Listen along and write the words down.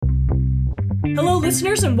Hello,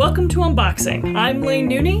 listeners, and welcome to Unboxing. I'm Lane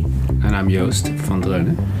Nooney. And I'm Joost van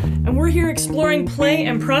Dreunen. And we're here exploring play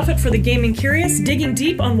and profit for the gaming curious, digging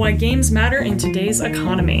deep on why games matter in today's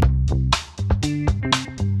economy.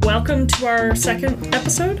 Welcome to our second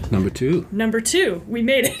episode. Number two. We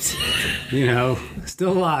made it. You know,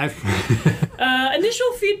 still alive.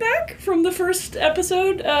 Initial feedback from the first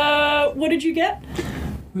episode. What did you get?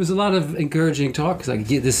 There was a lot of encouraging talk. It's like,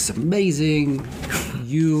 yeah, this is amazing.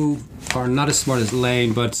 You are not as smart as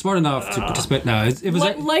Lane, but smart enough to participate. No, it was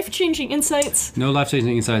life-changing insights. No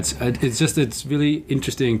life-changing insights. It's really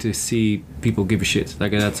interesting to see people give a shit.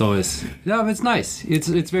 Like that's always it's nice.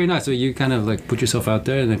 It's very nice. So you kind of like put yourself out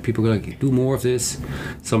there, and then people go like, do more of this.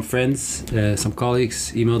 Some friends, some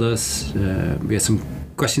colleagues emailed us. We had some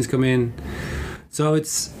questions come in. So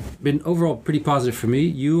it's been overall pretty positive for me.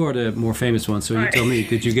 You are the more famous one, so you tell me.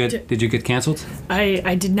 Did you get canceled?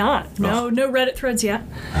 I did not. No Reddit threads yet.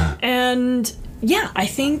 And yeah, I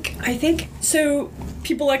think so.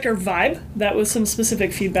 People liked our vibe. That was some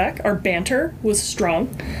specific feedback. Our banter was strong.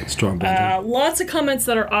 Strong banter. Lots of comments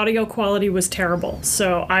that our audio quality was terrible.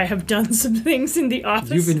 So I have done some things in the office.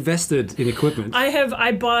 You've invested in equipment.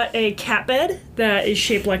 I bought a cat bed that is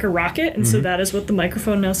shaped like a rocket, and so that is what the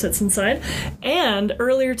microphone now sits inside. And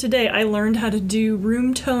earlier today, I learned how to do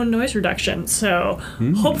room tone noise reduction. So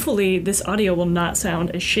hopefully this audio will not sound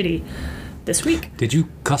as shitty this week. Did you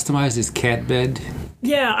customize this cat bed?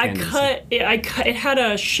 Yeah, I cut it had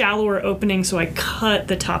a shallower opening, so I cut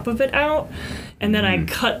the top of it out, and then I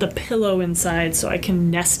cut the pillow inside so I can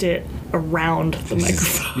nest it around the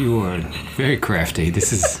microphone. You are very crafty.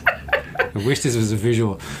 This is I wish this was a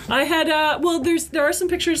visual. I had there are some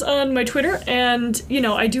pictures on my Twitter, and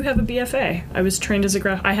I do have a BFA. I was trained as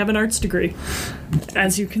I have an arts degree,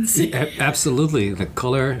 as you can see. Yeah, absolutely. The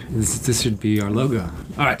color, this should be our logo.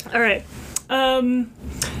 All right.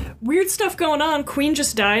 Weird stuff going on. Queen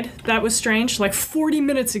just died. That was strange. Like 40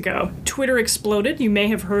 minutes ago. Twitter exploded. You may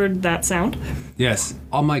have heard that sound. Yes.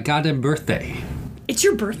 On my goddamn birthday. It's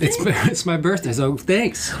your birthday? It's my birthday, so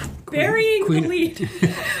thanks. Burying the lead.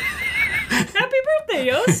 Happy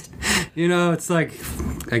birthday, Joost. It's like,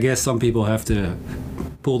 I guess some people have to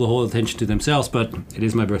pull the whole attention to themselves, but it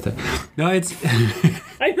is my birthday. No, it's...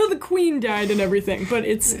 I know the Queen died and everything, but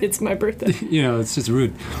it's my birthday. It's just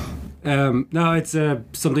rude. No, it's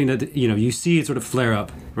something that, you see it sort of flare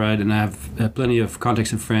up, right? And I have plenty of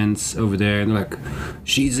contacts and friends over there, and they're like,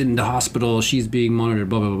 she's in the hospital, she's being monitored,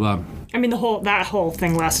 blah, blah, blah, blah. I mean, that whole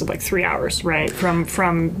thing lasted like 3 hours, right? From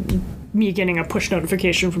me getting a push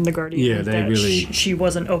notification from The Guardian. Yeah, they really... She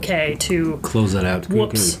wasn't okay to... Close that out.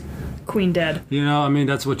 Whoops. Queen dead.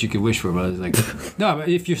 That's what you could wish for, but it's like, no, but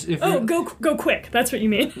if you're go quick. That's what you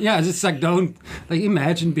mean. Yeah, it's just like, don't, like,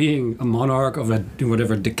 imagine being a monarch of a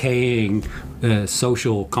whatever decaying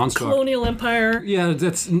social construct. Colonial empire. Yeah,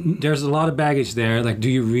 there's a lot of baggage there. Like, do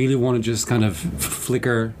you really want to just kind of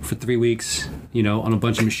flicker for 3 weeks, on a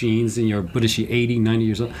bunch of machines, and what is she, 80, 90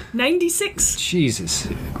 years old? 96. Jesus,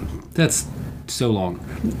 that's so long.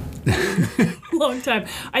 Long time.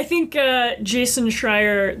 I think Jason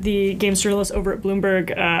Schreier, the games journalist over at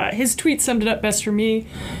Bloomberg, his tweet summed it up best for me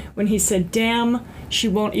when he said, damn, she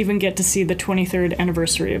won't even get to see the 23rd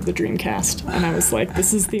anniversary of the Dreamcast. And I was like,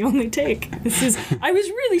 this is the only take. I was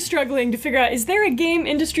really struggling to figure out, is there a game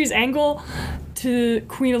industry's angle to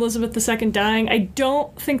Queen Elizabeth II dying? I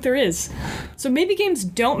don't think there is. So maybe games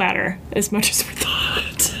don't matter as much as we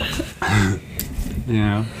thought.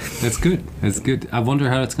 Yeah, that's good. That's good. I wonder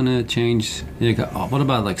how it's gonna change. What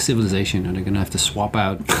about like civilization? Are they gonna have to swap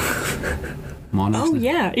out monarchs? Oh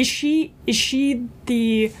yeah, is she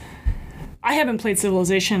the? I haven't played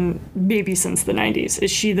Civilization maybe since the 90s.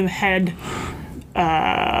 Is she the head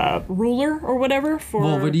ruler or whatever for?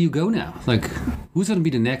 Well, where do you go now? Like, who's gonna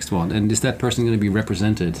be the next one? And is that person gonna be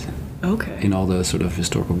represented? Okay. In all the sort of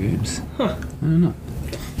historical games? Huh. I don't know.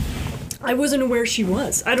 I wasn't aware she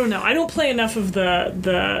was. I don't know. I don't play enough of the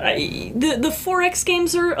 4X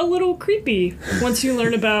games are a little creepy once you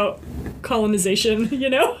learn about colonization,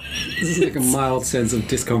 This is like a mild sense of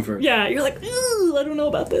discomfort. Yeah, you're like, ooh, I don't know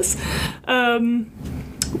about this. On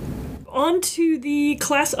to the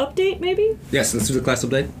class update, maybe? Yes, let's do the class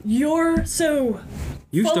update. You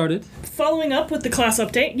started. Following up with the class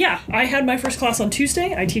update, yeah, I had my first class on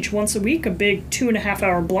Tuesday. I teach once a week, a big 2.5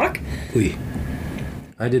 hour block. Oui.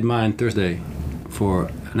 I did mine Thursday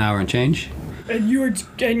for an hour and change. And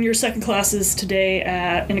your second class is today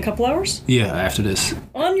in a couple hours? Yeah, after this.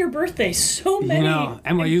 On your birthday, so many...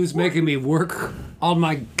 NYU's making me work on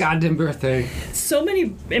my goddamn birthday. So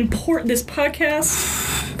many important... This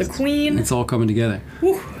podcast, the Queen... It's all coming together.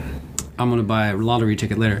 Whew. I'm going to buy a lottery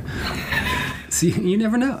ticket later. See, you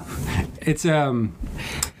never know. It's an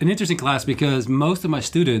interesting class because most of my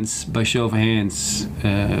students, by show of hands,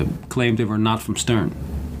 claimed they were not from Stern.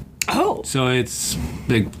 Oh. So it's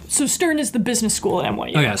big. So Stern is the business school at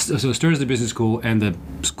NYU. Oh yes. So Stern is the business school, and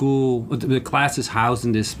the class is housed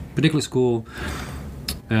in this particular school.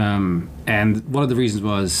 And one of the reasons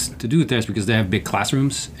was to do it there is because they have big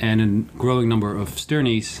classrooms, and a growing number of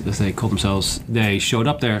Sternies, as they call themselves, they showed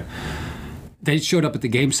up there. They showed up at the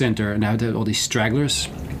game center, and now they had all these stragglers.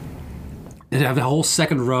 They have a whole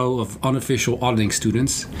second row of unofficial auditing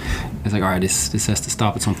students. It's like, all right, this has to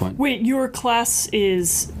stop at some point. Wait, your class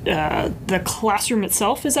is the classroom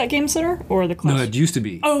itself is at Game Center, or the class? No, it used to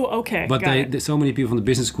be. Oh, okay. But so many people from the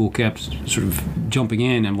business school kept sort of jumping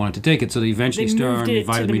in and wanted to take it, so they eventually Stern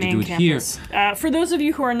invited me to do it campus. Here. For those of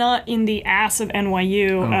you who are not in the ass of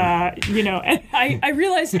NYU, I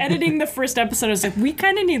realized editing the first episode, I was like, we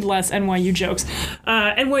kind of need less NYU jokes.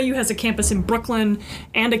 NYU has a campus in Brooklyn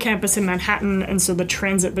and a campus in Manhattan. And so the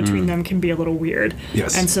transit between them can be a little weird.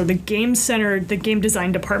 Yes. And so the game center, the game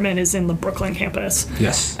design department is in the Brooklyn campus.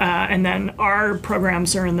 Yes. And then our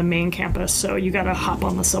programs are in the main campus. So you got to hop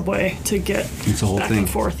on the subway to get back and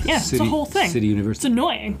forth. Yeah, it's a whole thing. City University. It's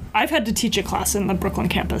annoying. I've had to teach a class in the Brooklyn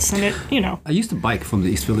campus, and I used to bike from the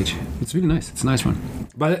East Village. It's really nice. It's a nice one.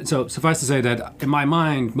 But so suffice to say that in my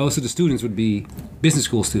mind, most of the students would be business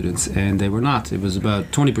school students, and they were not. It was about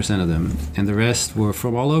 20% of them, and the rest were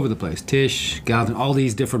from all over the place. Tisch, Galton, all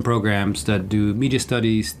these different programs that do media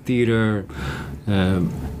studies, theater,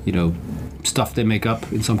 stuff they make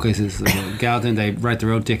up in some cases. Galton, they write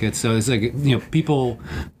their own tickets. So it's like, people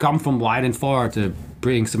come from wide and far to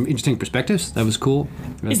bring some interesting perspectives. That was cool.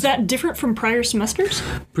 Is that different from prior semesters?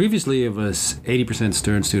 Previously, it was 80%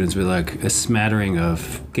 Stern students with like a smattering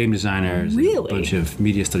of game designers, really? And a bunch of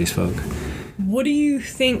media studies folk. What do you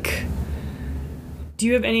think? Do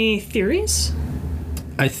you have any theories?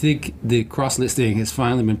 I think the cross-listing has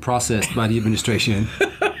finally been processed by the administration.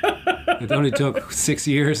 It only took 6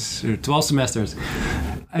 years or 12 semesters.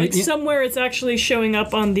 Somewhere it's actually showing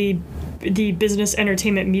up on the business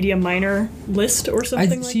entertainment media minor list or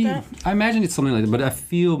something like that? I imagine it's something like that, but I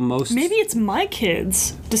feel most... Maybe it's my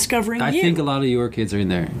kids discovering I think a lot of your kids are in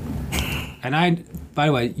there. And by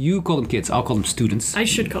the way, you call them kids, I'll call them students. I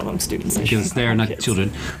should call them students. Because they're not kids.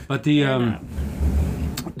 Children. But the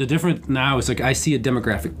difference now is like I see a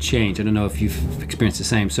demographic change. I don't know if you've experienced the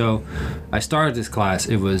same. So I started this class.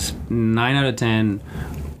 It was 9 out of 10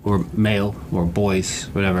 or male or boys,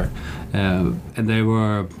 whatever. And they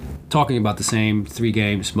were talking about the same 3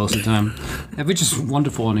 games most of the time, which is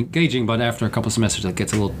wonderful and engaging. But after a couple of semesters, that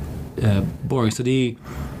gets a little boring. So the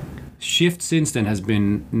shift since then has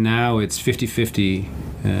been now it's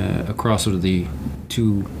 50-50 across sort of the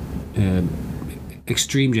two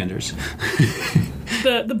extreme genders.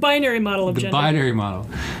 The binary model of the gender. The binary model,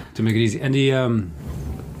 to make it easy. And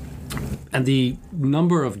the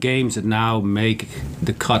number of games that now make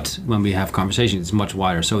the cut when we have conversations is much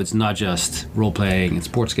wider. So it's not just role-playing and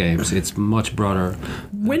sports games. It's much broader.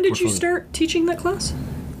 When did you start teaching that class?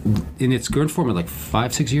 In its current format, like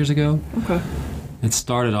 5-6 years ago. Okay. It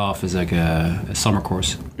started off as like a summer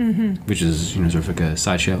course, which is sort of like a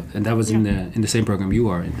sideshow, and that was in the same program you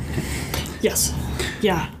are in. Yes.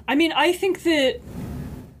 Yeah. I mean, I think that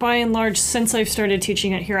by and large, since I've started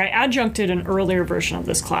teaching it here, I adjuncted an earlier version of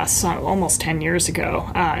this class almost 10 years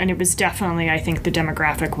ago, and it was definitely, I think the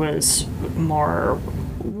demographic was more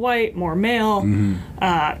white, more male,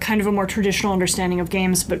 kind of a more traditional understanding of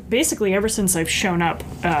games. But basically, ever since I've shown up,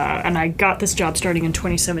 and I got this job starting in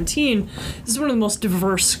 2017, this is one of the most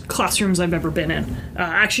diverse classrooms I've ever been in.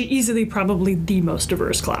 Actually, easily probably the most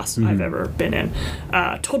diverse class I've ever been in.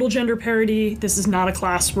 Total gender parity. This is not a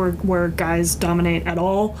class where guys dominate at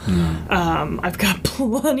all. I've got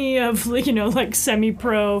plenty of like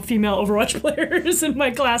semi-pro female Overwatch players in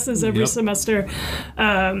my classes every semester.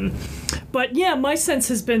 But yeah, my sense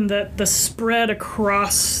has been that the spread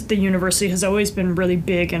across the university has always been really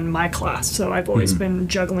big in my class. So I've always been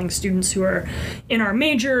juggling students who are in our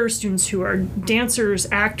major, students who are dancers,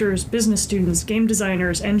 actors, business students, game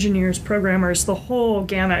designers, engineers, programmers, the whole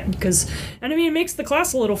gamut. And I mean, it makes the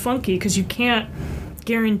class a little funky because you can't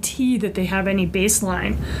guarantee that they have any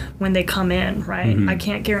baseline when they come in, right? I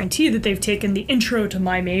can't guarantee that they've taken the intro to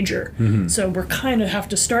my major. So we're kind of have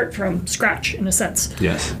to start from scratch in a sense.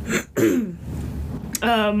 Yes.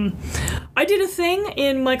 I did a thing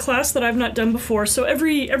in my class that I've not done before. So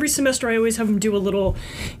every semester I always have them do a little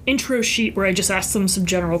intro sheet where I just ask them some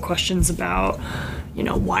general questions about,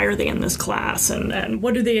 why are they in this class and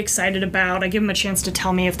what are they excited about? I give them a chance to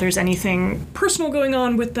tell me if there's anything personal going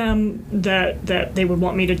on with them that they would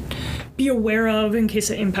want me to be aware of in case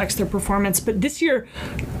it impacts their performance. But this year,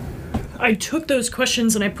 I took those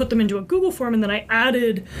questions and I put them into a Google form, and then I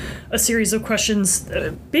added a series of questions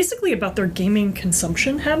basically about their gaming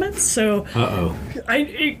consumption habits. So,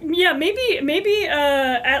 maybe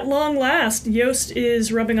at long last, Yoast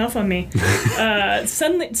is rubbing off on me.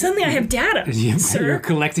 Suddenly I have data. You're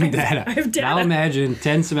collecting data. I have data. Now imagine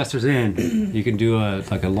 10 semesters in, you can do a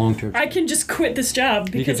long-term. I can just quit this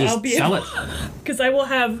job because I'll be sell it. Because I will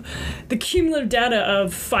have the cumulative data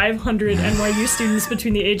of 500 NYU students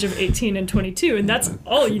between the age of 18 and 22, and that's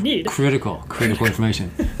all you need. Critical information.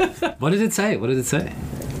 What did it say?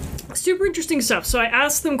 Super interesting stuff. So I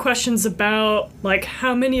asked them questions about like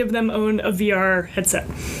how many of them own a VR headset,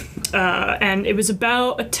 and it was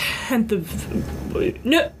about a tenth of.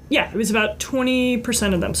 It was about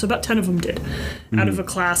 20% of them. So about 10 of them did, out of a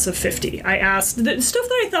class of 50. I asked the stuff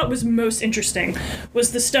that I thought was most interesting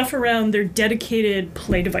was the stuff around their dedicated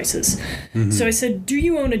play devices. So I said, "Do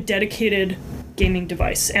you own a dedicated gaming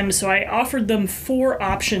device?" And so I offered them 4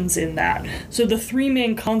 options in that. So the 3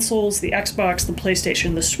 main consoles, the Xbox, the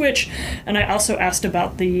PlayStation, the Switch, and I also asked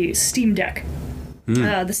about the Steam Deck.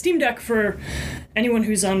 The Steam Deck, for anyone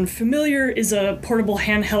who's unfamiliar, is a portable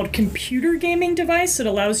handheld computer gaming device. It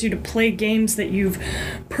allows you to play games that you've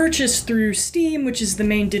purchased through Steam, which is the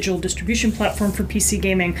main digital distribution platform for PC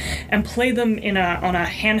gaming, and play them on a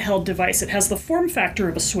handheld device. It has the form factor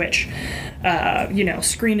of a Switch.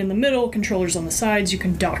 Screen in the middle, controllers on the sides. You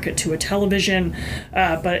can dock it to a television,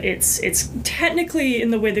 but it's technically,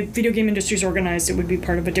 in the way the video game industry is organized, it would be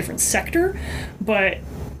part of a different sector. But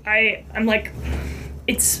I'm like,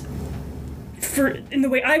 it's in the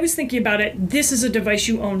way I was thinking about it, this is a device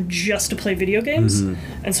you own just to play video games,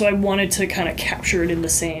 and so I wanted to kind of capture it in the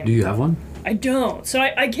same. Do you have one? I don't. So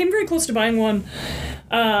I came very close to buying one,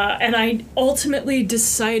 and I ultimately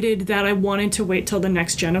decided that I wanted to wait till the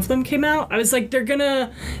next gen of them came out. I was like,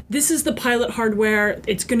 this is the pilot hardware.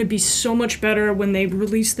 It's going to be so much better when they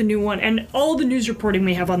release the new one. And all the news reporting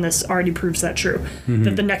we have on this already proves that true,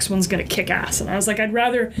 that the next one's going to kick ass. And I was like, I'd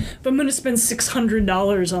rather, if I'm going to spend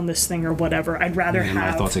 $600 on this thing or whatever, I'd rather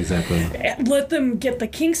have... My thoughts exactly. Let them get the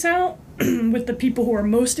kinks out with the people who are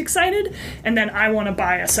most excited, and then I want to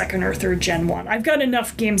buy a second or third gen one. I've got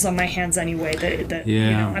enough games on my hands anyway that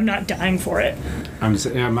I'm not dying for it.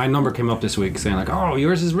 My number came up this week saying like, "Oh,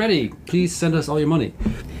 yours is ready. Please send us all your money,"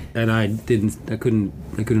 and I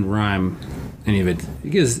couldn't rhyme any of it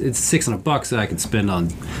because it's $600 that I could spend on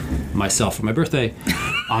myself for my birthday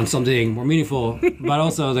on something more meaningful. But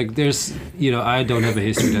also, like, there's, I don't have a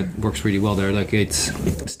history that works really well there. Like,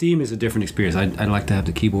 Steam is a different experience. I like to have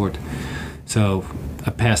the keyboard. So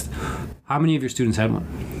I passed. How many of your students had one?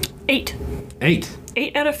 8.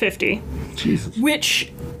 8 out of 50. Jesus.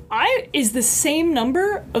 Which is the same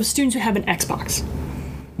number of students who have an Xbox.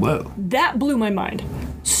 Whoa. That blew my mind.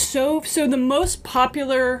 So the most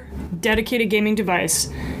popular dedicated gaming device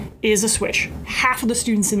is a Switch. Half of the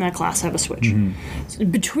students in that class have a Switch. So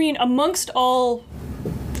amongst all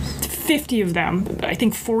 50 of them, I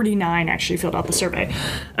think 49 actually filled out the survey.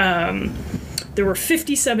 There were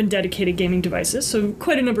 57 dedicated gaming devices, so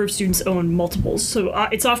quite a number of students own multiples. So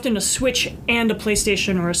it's often a Switch and a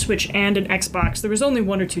PlayStation, or a Switch and an Xbox. There was only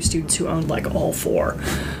 1 or 2 students who owned like all 4,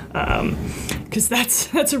 because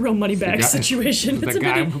that's a real money bag situation. The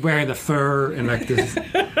guy wearing the fur and like this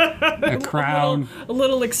a crown, a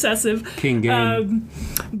little excessive. King game,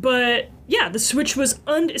 but. Yeah, the Switch was,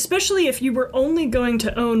 especially if you were only going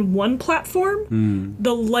to own one platform,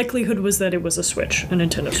 the likelihood was that it was a Switch, a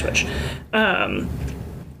Nintendo Switch.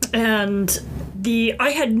 I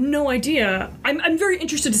had no idea. I'm very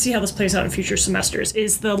interested to see how this plays out in future semesters.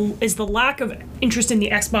 Is the lack of interest in the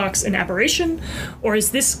Xbox an aberration, or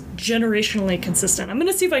is this generationally consistent? I'm going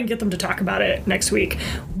to see if I can get them to talk about it next week.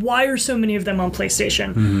 Why are so many of them on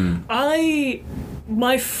PlayStation?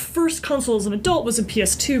 My first console as an adult was a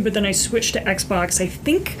PS2, but then I switched to Xbox, I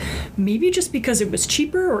think maybe just because it was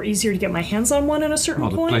cheaper or easier to get my hands on one at a certain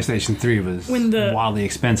point. The PlayStation 3 was wildly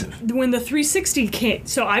expensive. When the 360 came,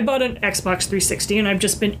 so I bought an Xbox 360, and I've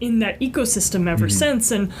just been in that ecosystem ever since,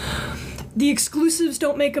 and the exclusives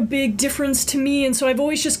don't make a big difference to me, and so I've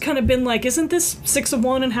always just kind of been like, isn't this 6 of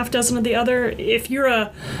one and half dozen of the other? If you're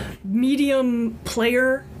a medium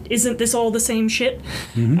player, isn't this all the same shit?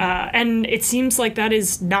 And it seems like that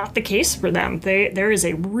is not the case for them. There is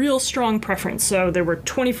a real strong preference. So there were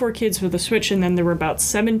 24 kids with a Switch, and then there were about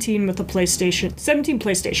 17 with a PlayStation, 17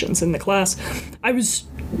 PlayStations in the class. I was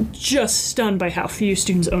just stunned by how few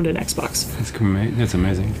students owned an Xbox. That's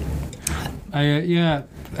amazing. I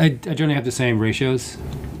generally have the same ratios.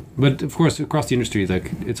 But of course, across the industry,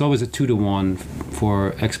 like, it's always a 2-to-1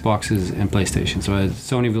 for Xboxes and PlayStation. So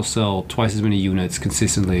Sony will sell twice as many units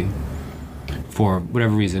consistently for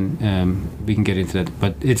whatever reason. We can get into that,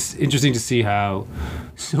 but it's interesting to see how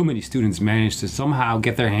so many students manage to somehow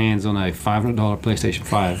get their hands on a $500 PlayStation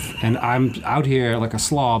 5, and I'm out here like a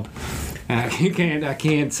slob. And I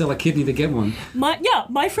can't sell a kidney to get one.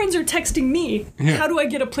 My friends are texting me, how do I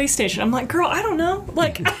get a PlayStation? I'm like, girl, I don't know.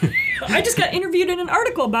 Like, I just got interviewed in an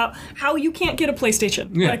article about how you can't get a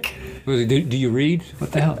PlayStation. Yeah. Like, do you read?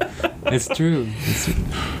 What the hell? It's true.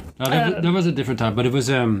 There was a different time, but it was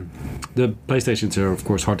the PlayStations are of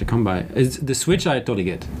course hard to come by. The Switch I totally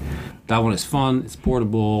get. That one is fun. It's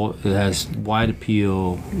portable. It has wide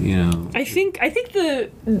appeal. I think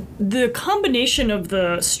the combination of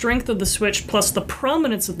the strength of the Switch plus the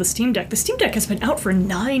prominence of the Steam Deck. The Steam Deck has been out for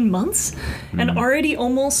 9 months, and already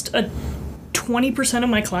almost 20% of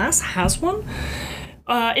my class has one.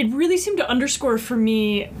 It really seemed to underscore for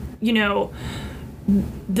me,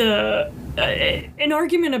 an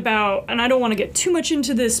argument about, and I don't want to get too much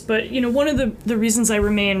into this, but one of the reasons I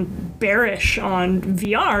remain bearish on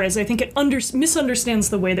VR is I think it misunderstands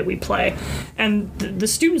the way that we play, and the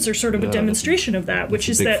students are sort of a demonstration of that, which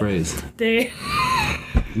is big that phrase. They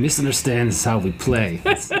misunderstands how we play.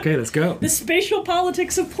 Okay, let's go. The spatial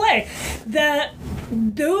politics of play. That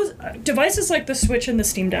those devices like the Switch and the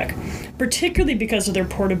Steam Deck, particularly because of their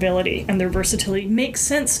portability and their versatility, make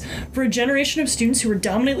sense for a generation of students who are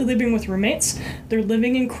dominantly living with roommates. They're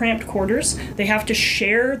living in cramped quarters. They have to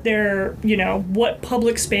share their, what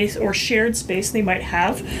public space or shared space they might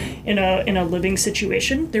have in a living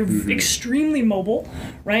situation. They're extremely mobile,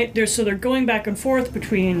 right? They're going back and forth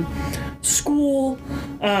between school,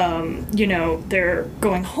 they're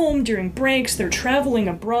going home during breaks, they're traveling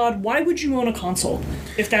abroad. Why would you own a console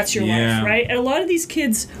if that's your life, right? And a lot of these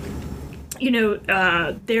kids, they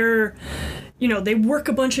work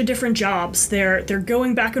a bunch of different jobs. They're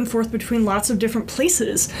going back and forth between lots of different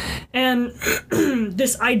places. And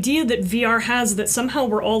this idea that VR has that somehow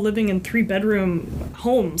we're all living in 3-bedroom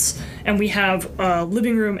homes and we have a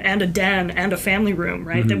living room and a den and a family room,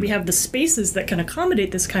 right? That we have the spaces that can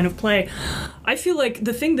accommodate this kind of play. I feel like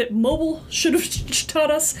the thing that mobile should have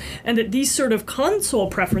taught us and that these sort of console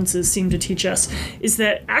preferences seem to teach us is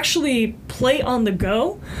that actually play on the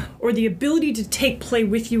go, or the ability to take play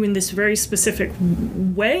with you in this very specific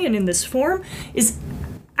way and in this form, is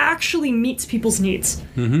actually meets people's needs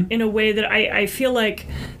in a way that I feel like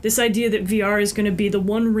this idea that VR is going to be the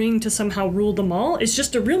one ring to somehow rule them all is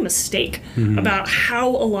just a real mistake about how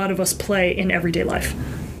a lot of us play in everyday life.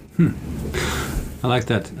 I like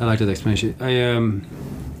that explanation.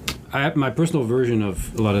 I have my personal version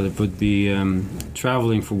of a lot of it would be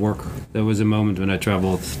traveling for work. There was a moment when I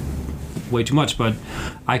traveled way too much, but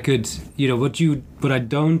I could, what I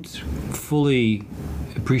don't fully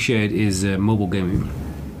appreciate is mobile gaming.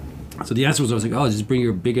 So the answer was always like, oh, just bring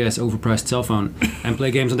your big ass overpriced cell phone and play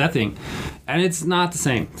games on that thing. And it's not the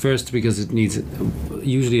same. First, because it needs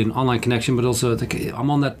usually an online connection, but also like, I'm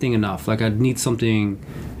on that thing enough. Like I need something.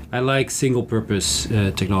 I like single purpose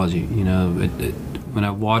technology. When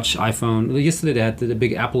I watch iPhone, yesterday they had the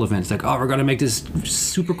big Apple event. It's like, oh, we're gonna make this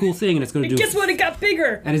super cool thing, and it's gonna do. Guess what? It got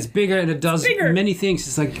bigger. And it's bigger, and it does many things.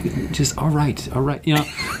 It's like, just all right.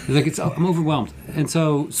 It's like I'm overwhelmed, and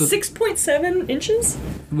so 6.7 inches.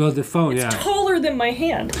 Well, the phone, it's taller than my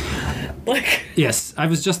hand. Like. Yes, I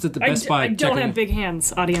was just at the Best Buy. I don't have big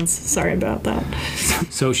hands, audience. Sorry about that.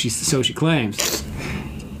 So she claims.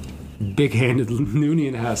 Big-handed loony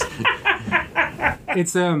in the house.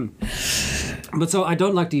 It's but so I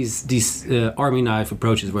don't like these army knife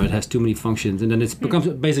approaches where it has too many functions and then it becomes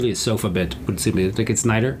basically a sofa bed. Put simply, like it's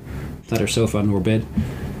neither sofa nor bed.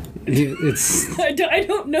 It's I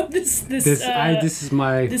don't know this is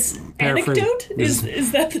my anecdote.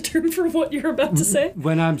 Is that the term for what you're about to say?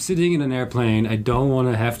 When I'm sitting in an airplane, I don't want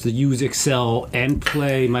to have to use Excel and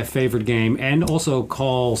play my favorite game and also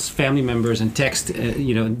call family members and text,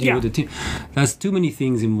 and deal with the team. That's too many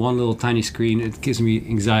things in one little tiny screen. It gives me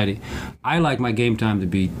anxiety. I like my game time to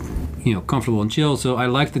be, comfortable and chill. So I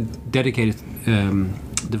like the dedicated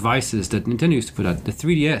devices that Nintendo used to put out. The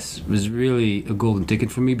 3DS was really a golden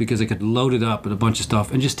ticket for me because I could load it up with a bunch of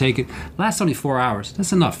stuff and just take it. Lasts only 4 hours.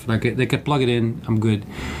 That's enough. Like they could plug it in. I'm good.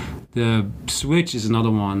 The Switch is another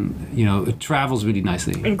one. It travels really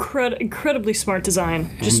nicely. Incredibly smart design.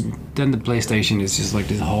 And then the PlayStation is just like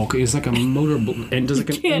this Hulk. It's like a motor and there's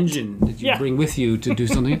like an engine that you bring with you to do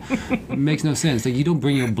something. It makes no sense. Like you don't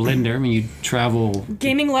bring your blender when you travel.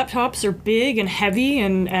 Gaming laptops are big and heavy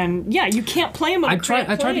and you can't play them on I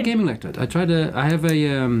tried a gaming laptop. I have a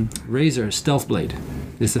Razer Stealth Blade.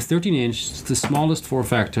 It's a 13-inch. It's the smallest form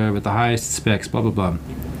factor with the highest specs. Blah blah blah.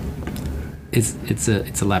 It's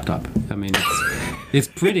a laptop. I mean, It's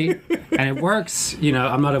pretty and it works. You know,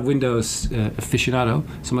 I'm not a Windows aficionado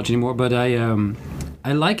so much anymore, but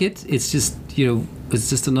I like it. It's just, you know, it's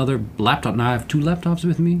just another laptop. Now I have 2 laptops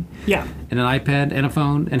with me. Yeah. And an iPad and a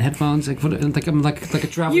phone and headphones. I'm like a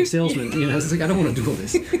traveling salesman. You know, it's like I don't want to do all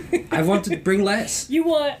this. I want to bring less. You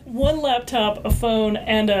want 1 laptop, a phone,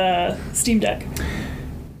 and a Steam Deck.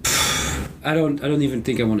 I don't even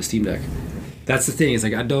think I want a Steam Deck. That's the thing. It's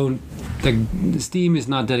like I don't. Like Steam is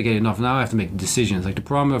not dedicated enough. Now I have to make decisions. Like the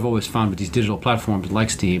problem I've always found with these digital platforms like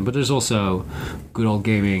Steam, but there's also good old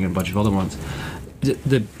gaming and a bunch of other ones.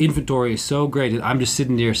 The inventory is so great that I'm just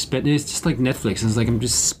sitting there spending. It's just like Netflix. It's like I'm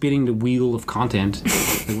just spinning the wheel of content.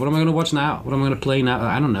 Like, what am I going to watch now? What am I going to play now?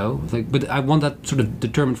 I don't know. Like, but I want that sort of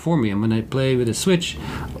determined for me. And when I play with a Switch,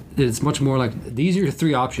 it's much more like these are your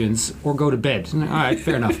 3 options, or go to bed. Like, all right,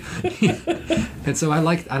 fair enough. And so I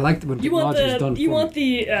like when technology is done. You want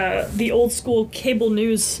the old school cable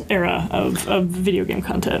news era of video game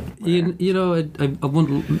content. You know, I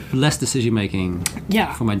want less decision making.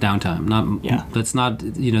 Yeah. For my downtime. That's not,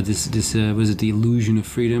 you know, this was it the illusion of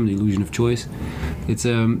freedom, the illusion of choice. It's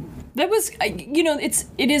That was, you know,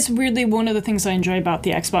 it is weirdly one of the things I enjoy about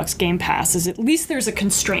the Xbox Game Pass is at least there's a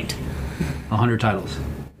constraint. 100 titles.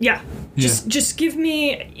 Yeah. Just give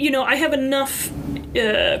me, you know, I have enough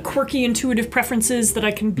quirky intuitive preferences that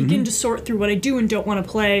I can begin to sort through what I do and don't want to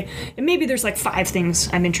play. And maybe there's like 5 things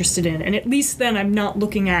I'm interested in. And at least then I'm not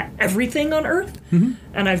looking at everything on Earth.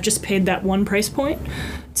 And I've just paid that 1 price point.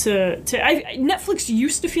 Netflix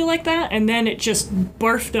used to feel like that, and then it just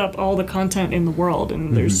barfed up all the content in the world,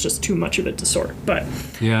 and there's just too much of it to sort. But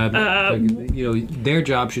yeah, you know, their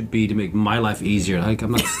job should be to make my life easier. Like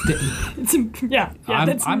I'm not.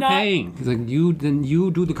 I'm paying. It's like you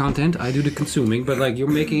do the content, I do the consuming, but like you're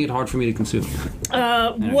making it hard for me to consume.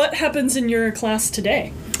 What happens in your class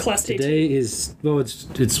today? Class day today is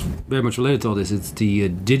it's very much related to all this. It's the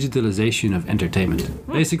digitalization of entertainment.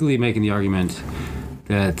 Basically, making the argument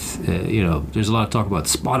that you know, there's a lot of talk about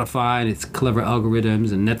Spotify and its clever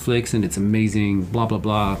algorithms and Netflix and its amazing blah blah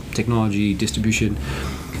blah technology distribution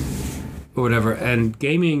or whatever, and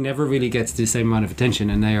gaming never really gets the same amount of attention,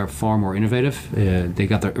 and they are far more innovative. They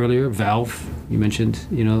got there earlier. Valve, you mentioned,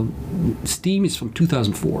 you know, Steam is from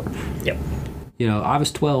 2004. Yep. You know, I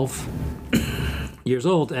was 12 years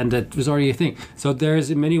old, and that was already a thing. So there's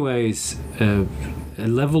in many ways a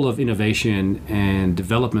level of innovation and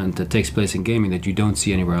development that takes place in gaming that you don't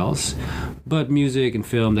see anywhere else. But music and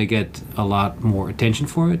film, they get a lot more attention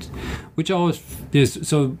for it, which always is.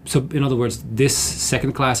 So in other words, this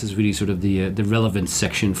second class is really sort of the relevance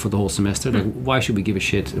section for the whole semester. Like, why should we give a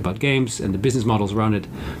shit about games and the business models around it?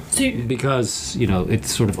 Because, you know, it's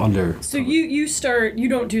sort of under. So you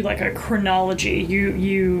don't do like a chronology.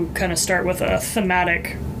 You kind of start with a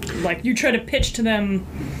thematic, like you try to pitch to them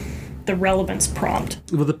the relevance prompt.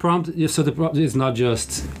 Well, the prompt is not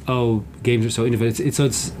just, oh, games are so innovative.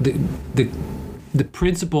 It's the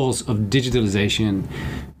principles of digitalization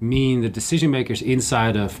mean that decision makers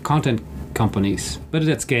inside of content companies, whether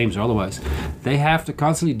that's games or otherwise, they have to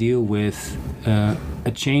constantly deal with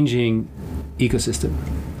a changing ecosystem.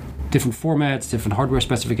 Different formats, different hardware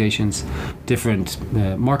specifications, different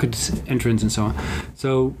market entrants, and so on.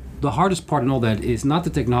 So the hardest part in all that is not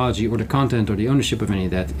the technology or the content or the ownership of any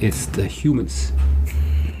of that, it's the humans.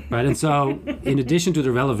 Right? And so in addition to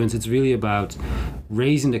the relevance, it's really about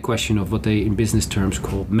raising the question of what they in business terms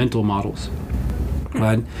call mental models.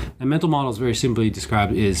 Right? And mental models, very simply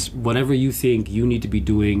described, is whatever you think you need to be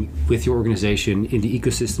doing with your organization in the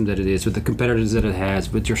ecosystem that it is, with the competitors that it has,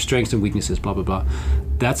 with your strengths and weaknesses, blah, blah, blah.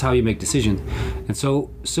 That's how you make decisions. And so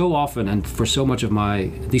often, and for so much of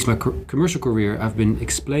at least my commercial career, I've been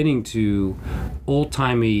explaining to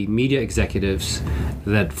old-timey media executives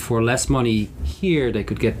that for less money here, they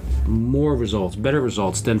could get more results, better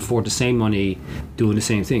results, than for the same money doing the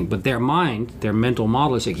same thing. But their mind, their mental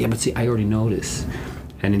model is like, yeah, but see, I already know this.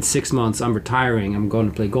 And in 6 months, I'm retiring. I'm going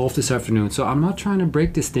to play golf this afternoon. So I'm not trying to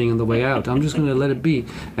break this thing on the way out. I'm just going to let it be.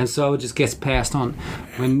 And so it just gets passed on.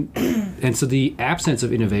 And so the absence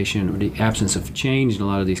of innovation or the absence of change in a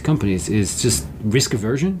lot of these companies is just risk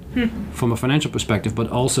aversion from a financial perspective,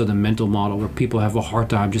 but also the mental model where people have a hard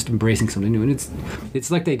time just embracing something new. And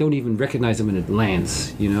it's like they don't even recognize it when it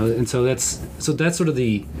lands, you know? And so that's sort of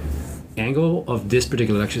the angle of this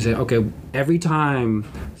particular lecture. Say, okay, every time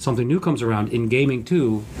something new comes around in gaming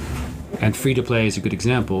too, and free to play is a good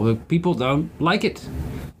example, people don't like it.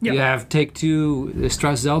 Yep. You have Take-Two,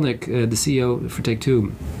 Strauss Zelnick, the CEO for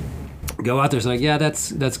Take-Two, go out there, it's like, yeah,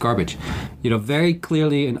 that's garbage. You know, very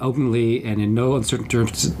clearly and openly and in no uncertain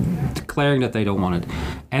terms declaring that they don't want it.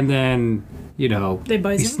 And then They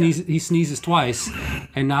buy Zynga. he sneezes twice,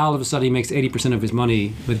 and now all of a sudden he makes 80% of his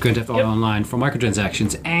money with Grand Theft Auto Online for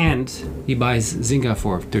microtransactions, and he buys Zynga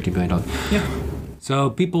for $13 billion. Yeah.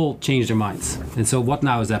 So people change their minds. And so what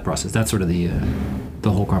now is that process? That's sort of the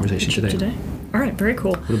whole conversation today. All right, very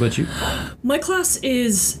cool. What about you? My class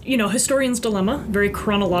is, historian's dilemma, very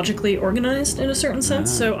chronologically organized in a certain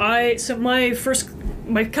sense. So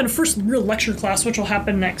my kind of first real lecture class, which will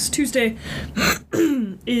happen next Tuesday,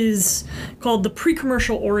 is called The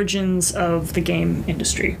Pre-Commercial Origins of the Game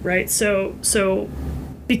Industry, right? So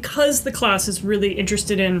because the class is really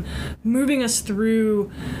interested in moving us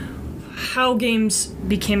through how games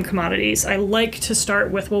became commodities, I like to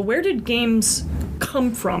start with, well, where did games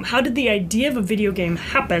come from? How did the idea of a video game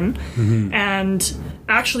happen? Mm-hmm. And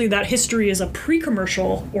actually that history is a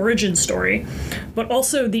pre-commercial origin story, but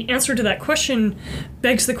also the answer to that question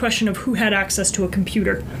begs the question of who had access to a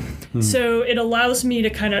computer. Mm. So it allows me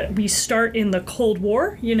to we start in the Cold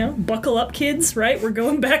War, buckle up kids, right? We're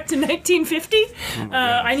going back to 1950.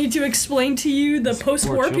 I need to explain to you the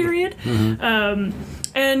post-war period. Mm-hmm.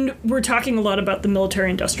 And we're talking a lot about the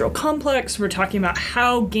military-industrial complex. We're talking about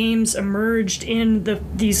how games emerged in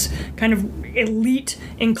these kind of elite,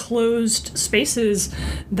 enclosed spaces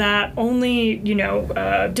that only,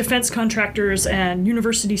 defense contractors and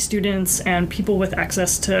university students and people with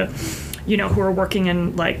access to, who are working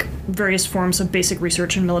in, various forms of basic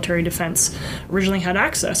research and military defense originally had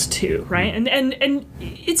access to, right? And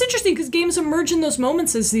it's interesting because games emerge in those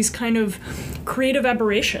moments as these kind of creative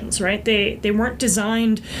aberrations, right? They weren't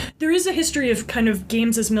designed. There is a history of kind of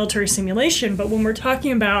games as military simulation, but when we're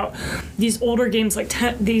talking about these older games like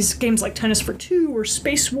Tennis for Two or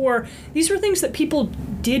Space War, these were things that people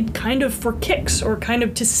did kind of for kicks or kind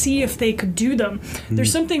of to see if they could do them. Mm.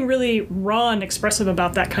 There's something really raw and expressive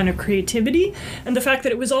about that kind of creativity and the fact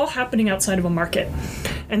that it was all happening outside of a market.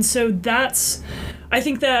 And so I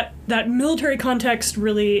think that military context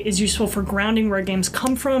really is useful for grounding where games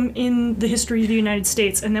come from in the history of the United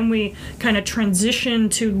States, and then we kind of transition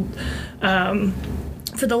to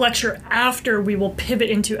for the lecture after, we will pivot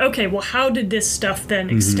into, okay, well, how did this stuff then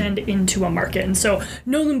extend into a market? And so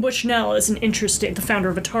Nolan Bushnell is the founder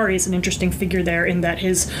of Atari, is an interesting figure there in that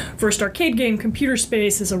his first arcade game, Computer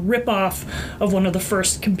Space, is a ripoff of one of the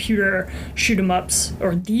first computer shoot-'em-ups,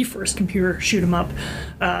 or the first computer shoot-'em-up,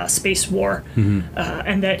 Space War. Mm-hmm.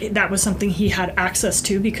 And that was something he had access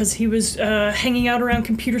to because he was hanging out around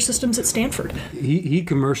computer systems at Stanford. He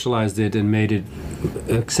commercialized it and made it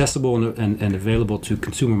accessible and available to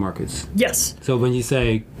consumer markets. Yes. So when you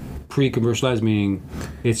say pre-commercialized, meaning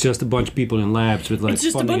it's just a bunch of people in labs with it's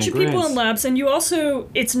just a bunch of people in labs, and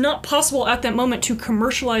it's not possible at that moment to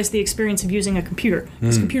commercialize the experience of using a computer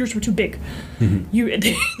because computers were too big.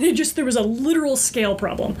 Mm-hmm. There was a literal scale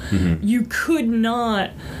problem. Mm-hmm. You could not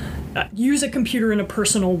use a computer in a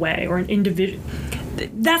personal way or an individual.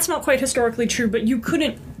 That's not quite historically true, but you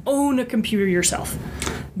couldn't own a computer yourself.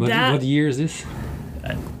 What year is this?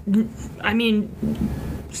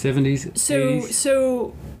 70s, so 80s?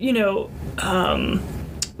 So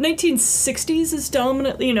 1960s is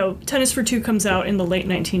dominantly, Tennis for Two comes out in the late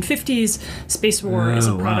 1950s. Space War is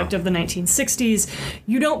a product of the 1960s.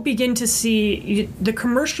 You don't begin to see the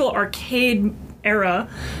commercial arcade era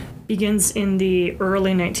begins in the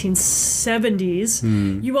early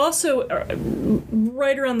 1970s. You also,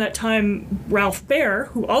 right around that time, Ralph Baer,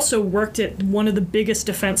 who also worked at one of the biggest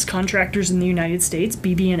defense contractors in the United States,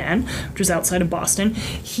 BB&N, which was outside of Boston,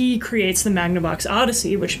 he creates the Magnavox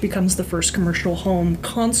Odyssey, which becomes the first commercial home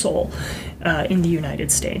console in the United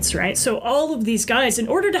States, right? So all of these guys, in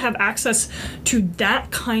order to have access to that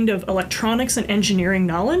kind of electronics and engineering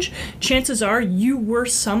knowledge, chances are you were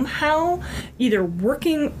somehow either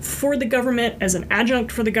working for the government as an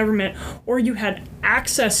adjunct for the government, or you had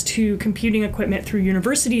access to computing equipment through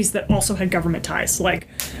universities that also had government ties, like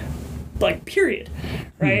period,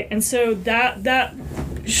 right? And so that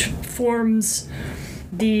forms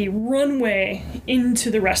the runway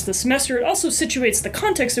into the rest of the semester. It also situates the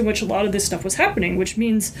context in which a lot of this stuff was happening, which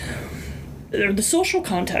means the social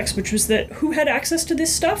context, which was that who had access to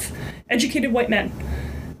this stuff? Educated white men.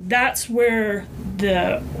 That's where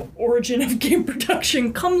the origin of game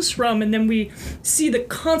production comes from, and then we see the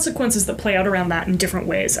consequences that play out around that in different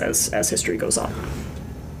ways as history goes on.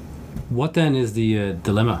 What then is the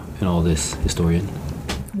dilemma in all this, historian?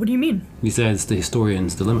 What do you mean? He says the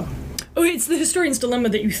historian's dilemma. Oh, it's the historian's dilemma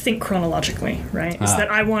that you think chronologically, right? It's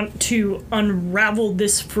that I want to unravel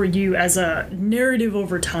this for you as a narrative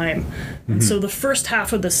over time. And so the first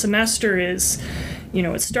half of the semester is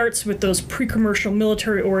It starts with those pre-commercial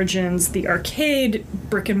military origins, the arcade,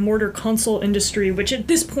 brick-and-mortar console industry, which at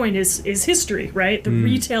this point is history, right? The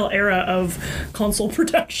retail era of console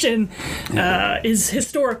production is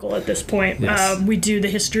historical at this point. Yes. We do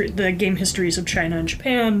the game histories of China and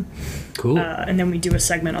Japan. Cool. And then we do a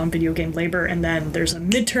segment on video game labor, and then there's a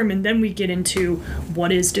midterm, and then we get into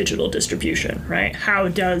what is digital distribution, right? How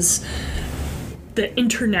does the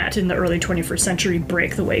internet in the early 21st century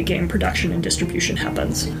break the way game production and distribution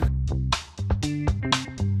happens?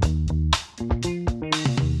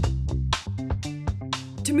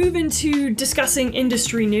 To move into discussing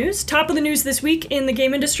industry news, top of the news this week in the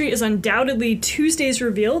game industry is undoubtedly Tuesday's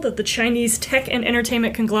reveal that the Chinese tech and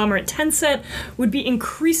entertainment conglomerate Tencent would be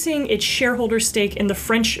increasing its shareholder stake in the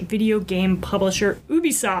French video game publisher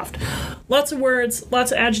Ubisoft. Lots of words,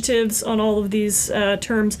 lots of adjectives on all of these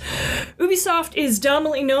terms. Ubisoft is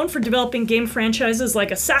dominantly known for developing game franchises like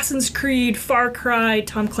Assassin's Creed, Far Cry,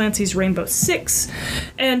 Tom Clancy's Rainbow Six,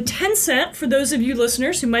 and Tencent, for those of you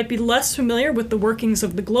listeners who might be less familiar with the workings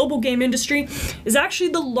of the global game industry, is actually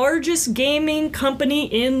the largest gaming company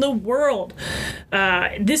in the world.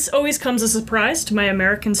 This always comes as a surprise to my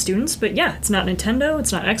American students, but yeah, it's not Nintendo,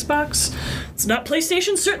 it's not Xbox, it's not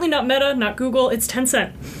PlayStation, certainly not Meta, not Google, it's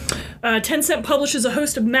Tencent. Tencent publishes a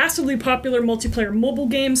host of massively popular multiplayer mobile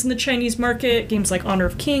games in the Chinese market, games like Honor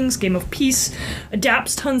of Kings, Game of Peace,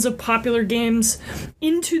 adapts tons of popular games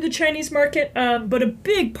into the Chinese market, but a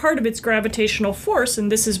big part of its gravitational force,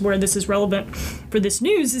 and this is where this is relevant for this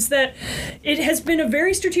news, is that it has been a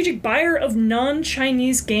very strategic buyer of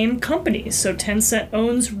non-Chinese game companies. So Tencent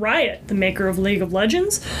owns Riot, the maker of League of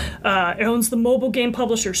Legends. It owns the mobile game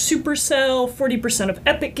publisher Supercell, 40% of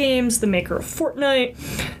Epic Games, the maker of Fortnite.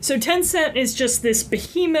 So Tencent is just this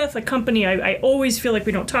behemoth, a company I always feel like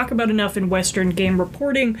we don't talk about enough in Western game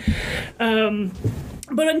reporting.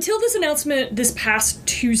 But until this announcement this past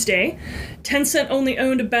Tuesday, Tencent only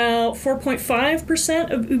owned about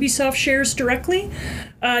 4.5% of Ubisoft shares directly.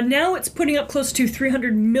 Now it's putting up close to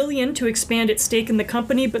 $300 million to expand its stake in the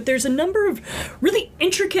company, but there's a number of really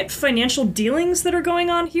intricate financial dealings that are going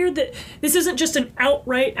on here. That this isn't just an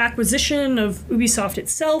outright acquisition of Ubisoft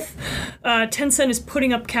itself. Tencent is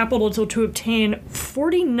putting up capital to obtain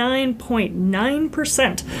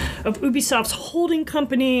 49.9% of Ubisoft's holding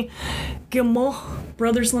company, Guillemot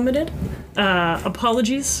Brothers Limited.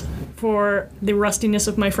 Apologies for the rustiness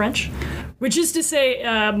of my French, which is to say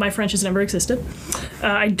my French has never existed.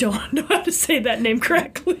 I don't know how to say that name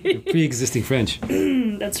correctly. Pre-existing French.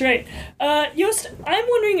 That's right. Joost, I'm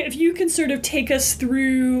wondering if you can sort of take us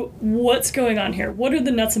through what's going on here. What are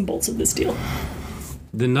the nuts and bolts of this deal?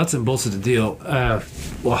 The nuts and bolts of the deal.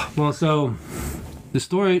 So the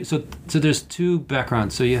story. So there's two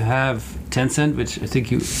backgrounds. So you have Tencent, which I think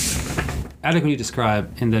you adequately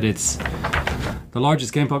describe in that it's the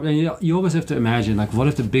largest game pub. And you always have to imagine, like, what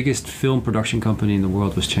if the biggest film production company in the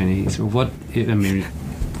world was Chinese? Or what? It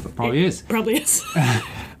probably is. Probably is.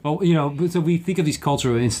 Well, so we think of these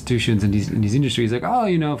cultural institutions and these industries like,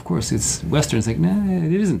 of course it's Western. It's like, nah,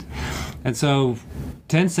 it isn't. And so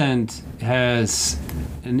Tencent has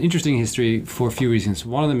an interesting history for a few reasons.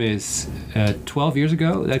 One of them is 12 years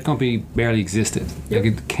ago, that company barely existed. Yep.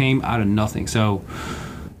 Like, it came out of nothing. So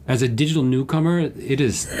as a digital newcomer, it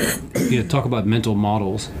is, talk about mental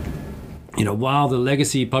models. While the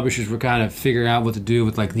legacy publishers were kind of figuring out what to do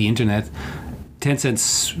with, like, the internet, Tencent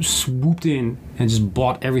swooped in and just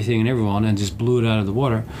bought everything and everyone and just blew it out of the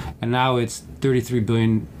water. And now it's $33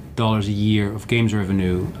 billion a year of games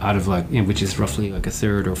revenue out of, like, which is roughly like a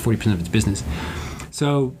third or 40% of its business.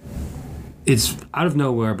 So it's out of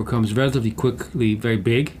nowhere becomes relatively quickly very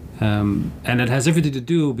big. And it has everything to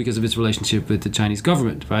do because of its relationship with the Chinese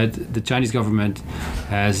government, right? The Chinese government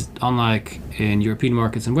has, unlike in European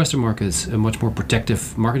markets and Western markets, a much more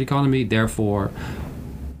protective market economy. Therefore,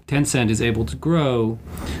 Tencent is able to grow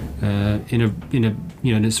in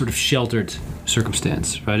a sort of sheltered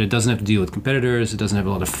circumstance, right? It doesn't have to deal with competitors. It doesn't have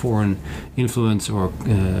a lot of foreign influence or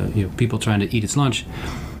people trying to eat its lunch.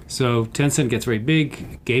 So Tencent gets very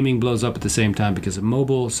big, gaming blows up at the same time because of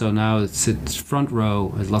mobile, so now it sits front row,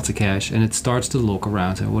 has lots of cash, and it starts to look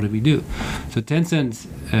around and what do we do? So Tencent,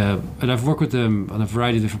 and I've worked with them on a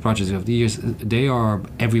variety of different projects over the years, they are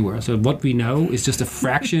everywhere. So what we know is just a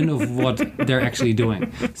fraction of what they're actually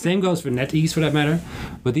doing. Same goes for NetEase for that matter,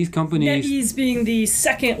 but these companies... NetEase being the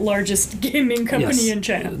second largest gaming company in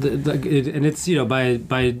China. And it's,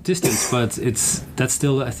 by distance, but that's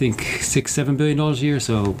still, I think, $6-7 billion a year,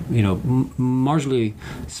 so marginally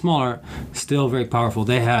smaller, still very powerful.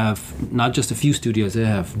 They have not just a few studios, they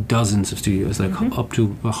have dozens of studios, like up to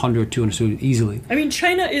 100, 200 studios easily. I mean,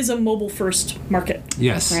 China is a mobile-first market.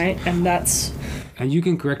 Yes. Right? And that's and you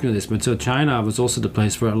can correct me on this, but so China was also the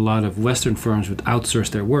place where a lot of Western firms would outsource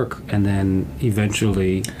their work, and then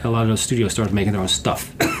eventually a lot of those studios started making their own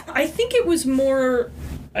stuff. I think it was more.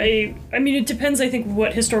 I mean, it depends. I think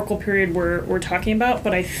what historical period we're talking about,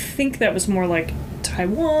 but I think that was more like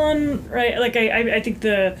Taiwan, right? Like I think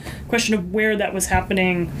the question of where that was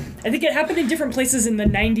happening, I think it happened in different places in the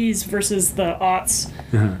 90s versus the aughts.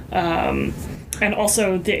 And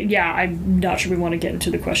also, I'm not sure we want to get into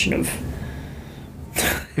the question of.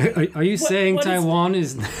 Are you saying Taiwan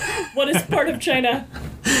is? What is part of China?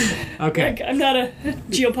 Okay. Like, I'm not a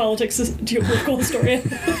geopolitical historian.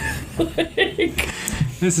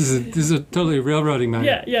 This is a totally railroading man.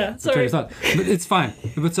 Yeah. Sorry. But it's fine.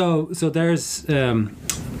 But so there's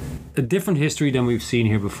a different history than we've seen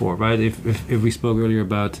here before, right? If we spoke earlier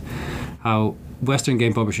about how Western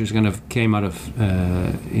game publishers kind of came out of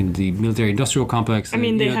in the military-industrial complex. I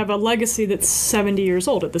mean, they have a legacy that's 70 years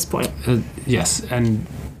old at this point. Yes, and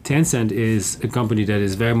Tencent is a company that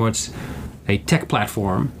is very much a tech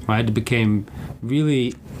platform, right? It became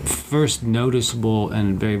really first noticeable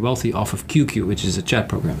and very wealthy off of QQ, which is a chat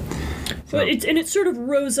program. So, but it sort of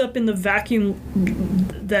rose up in the vacuum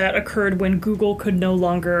that occurred when Google could no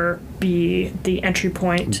longer be the entry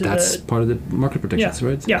point to that's part of the market protections,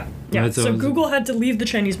 right? Yeah. Right, so Google had to leave the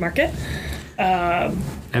Chinese market.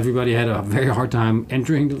 Everybody had a very hard time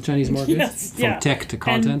entering the Chinese market, from tech to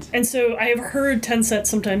content. And so I have heard Tencent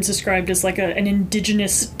sometimes described as like an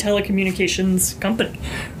indigenous telecommunications company,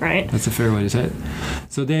 right? That's a fair way to say it.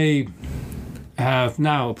 So they have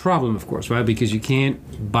now a problem, of course, right? Because you can't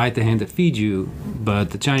bite the hand that feeds you,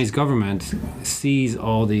 but the Chinese government sees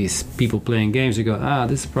all these people playing games and go,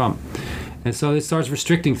 this is a problem. And so it starts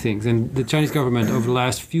restricting things. And the Chinese government over the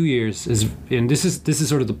last few years and this is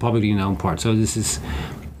sort of the publicly known part. So this is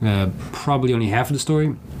probably only half of the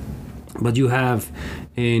story. But you have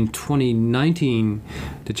in 2019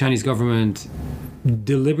 the Chinese government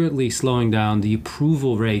deliberately slowing down the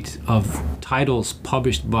approval rate of titles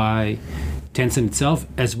published by Tencent itself,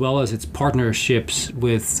 as well as its partnerships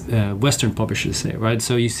with Western publishers there, right?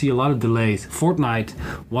 So you see a lot of delays. Fortnite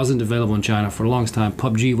wasn't available in China for the longest time.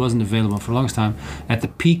 PUBG wasn't available for the longest time. At the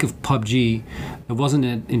peak of PUBG, it wasn't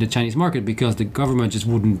in the Chinese market because the government just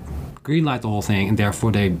wouldn't greenlight the whole thing, and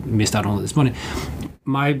therefore they missed out on all this money.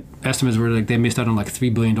 My estimates were like they missed out on like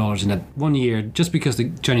 $3 billion in that 1 year just because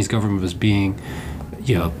the Chinese government was being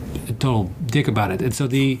a total dick about it. And so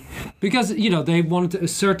because they wanted to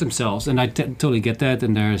assert themselves, and I totally get that.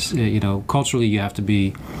 And there's culturally you have to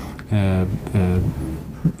be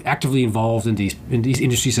actively involved in these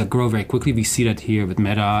industries that grow very quickly. We see that here with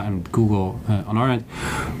Meta and Google on our end,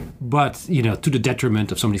 but to the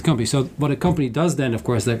detriment of some of these companies. So what a company does then, of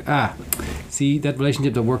course, see that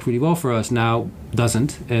relationship that worked really well for us now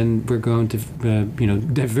doesn't, and we're going to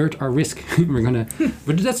divert our risk.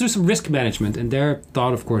 But let's do some risk management. And their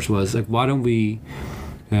thought, of course, was like, why don't we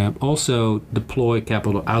also deploy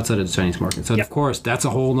capital outside of the Chinese market? So of course that's a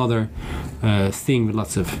whole other thing with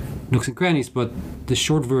lots of nooks and crannies, but the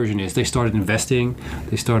short version is they started investing,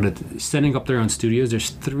 they started setting up their own studios.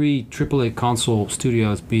 There's 3 AAA console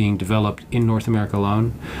studios being developed in North America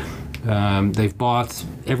alone. They've bought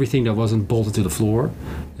everything that wasn't bolted to the floor,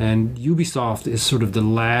 and Ubisoft is sort of the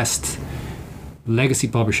last legacy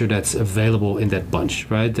publisher that's available in that bunch,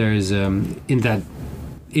 right? There's in that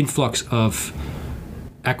influx of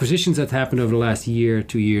acquisitions that happened over the last 2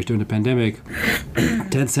 years during the pandemic.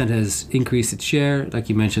 Tencent has increased its share. Like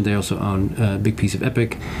you mentioned, they also own a big piece of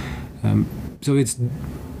Epic. So it's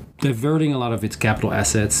diverting a lot of its capital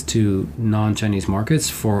assets to non-Chinese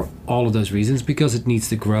markets for all of those reasons, because it needs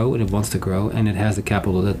to grow and it wants to grow and it has the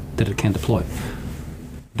capital that it can deploy.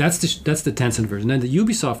 That's the Tencent version. Then the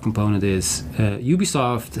Ubisoft component is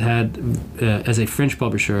Ubisoft had, as a French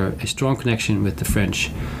publisher, a strong connection with the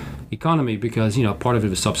French economy because part of it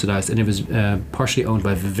was subsidized, and it was partially owned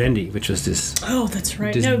by Vivendi, which was this that's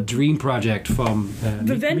right, this dream project from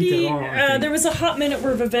Vivendi. There was a hot minute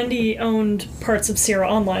where Vivendi owned parts of Sierra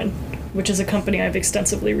Online, which is a company I've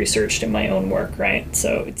extensively researched in my own work, right?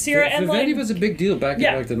 So Sierra Online, Vivendi was a big deal back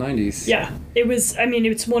in like the 90s. Yeah, it was. I mean,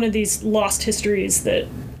 it's one of these lost histories that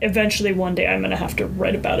eventually one day I'm going to have to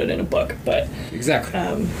write about it in a book. But exactly,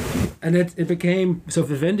 and it became so.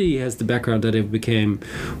 Vivendi has the background that it became.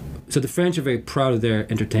 So the French are very proud of their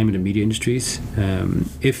entertainment and media industries. I'm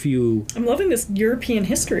loving this European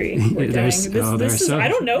history. I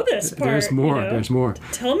don't know this part. There's more. There's more.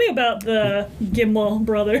 Tell me about the Gimel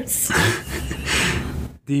brothers.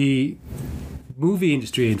 The movie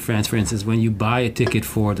industry in France, for instance, when you buy a ticket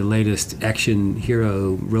for the latest action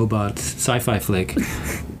hero robot sci-fi flick,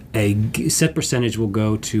 set percentage will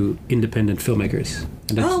go to independent filmmakers.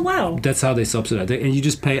 And wow. That's how they subsidize it. And you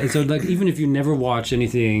just pay. So like even if you never watch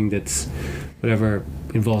anything that's whatever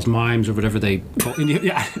involves mimes or whatever they call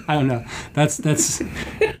yeah, I don't know. That's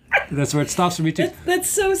where it stops for me too. That's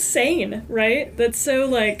so sane, right? That's so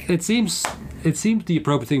like. It seems the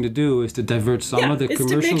appropriate thing to do is to divert some of the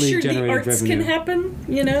commercially to make sure generated the arts revenue. can happen.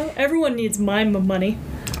 You know, everyone needs mime money.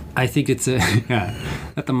 I think it's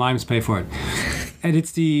let the mimes pay for it, and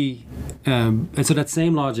it's and so that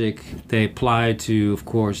same logic they apply to, of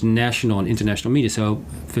course, national and international media. So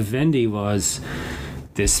Vivendi was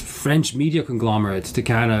this French media conglomerate to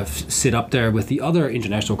kind of sit up there with the other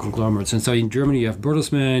international conglomerates. And so in Germany you have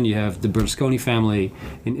Bertelsmann, you have the Berlusconi family.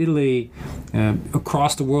 In Italy,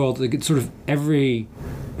 across the world, like sort of every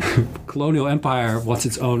colonial empire wants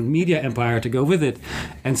its own media empire to go with it.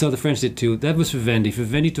 And so the French did too. That was Vivendi.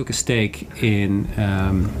 Vivendi took a stake in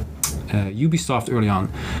Ubisoft early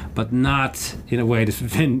on, but not in a way that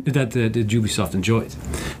Ubisoft enjoyed.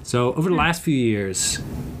 So over the last few years,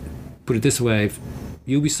 put it this way,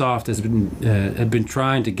 Ubisoft had been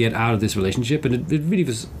trying to get out of this relationship, and it really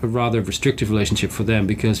was a rather restrictive relationship for them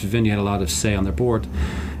because Vivendi had a lot of say on their board.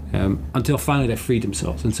 Until finally they freed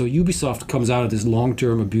themselves. And so Ubisoft comes out of this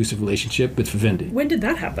long-term abusive relationship with Vivendi. When did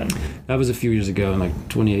that happen? That was a few years ago, in like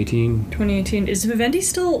 2018. 2018. Is Vivendi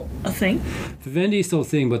still a thing? Vivendi is still a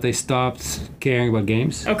thing, but they stopped caring about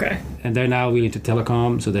games. Okay. And they're now really into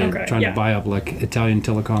telecom, so they're trying to buy up like Italian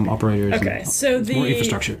telecom operators. Okay, so more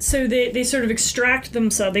infrastructure. So they sort of extract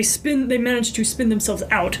themselves. They manage to spin themselves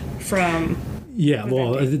out from. Yeah,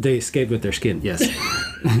 well, they escaped with their skin, yes.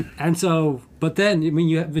 And so, but then, I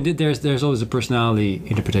mean, there's always a personality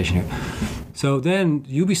interpretation here. So then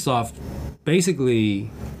Ubisoft basically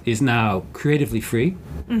is now creatively free.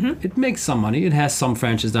 Mm-hmm. It makes some money. It has some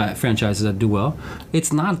franchises that do well.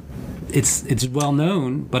 It's not. It's well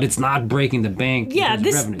known, but it's not breaking the bank. Yeah,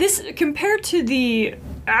 this compared to the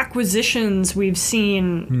acquisitions we've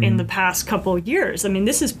seen in the past couple of years. I mean,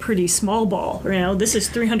 this is pretty small ball. You know, this is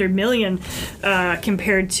 $300 million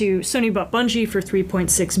compared to Sony bought Bungie for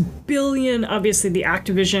 $3.6 billion. Obviously, the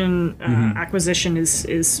Activision acquisition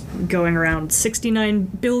is going around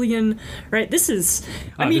 $69 billion. Right? This is.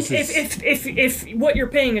 I mean, if what you're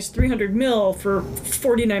paying is $300 million for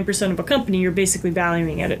 49% of a company, you're basically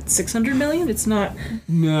valuing it at $600 million. It's not.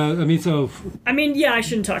 No, I mean so. I mean, yeah, I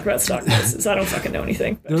shouldn't talk about stock prices. I don't fucking know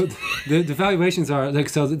anything. The valuations are like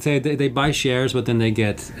so. Say they buy shares, but then they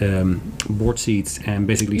get board seats and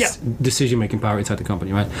basically decision making power inside the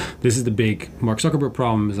company. Right. This is the big Mark Zuckerberg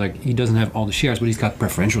problem. Is like he doesn't have all the shares, but he's got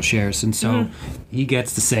preferential shares, and so he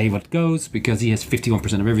gets to say what goes because he has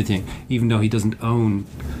 51% of everything, even though he doesn't own,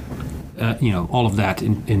 all of that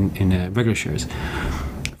in regular shares.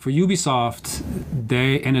 For Ubisoft,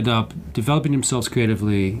 they ended up developing themselves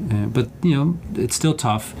creatively, but it's still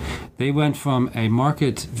tough. They went from a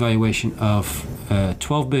market valuation of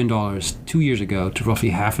 $12 billion 2 years ago to roughly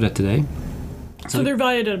half of that today. So they're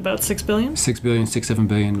valued at about $6 billion? $6 billion, $7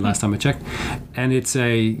 billion last time I checked. And it's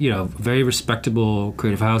a very respectable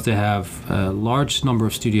creative house. They have a large number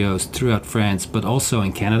of studios throughout France, but also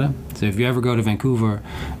in Canada. So if you ever go to Vancouver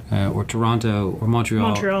or Toronto or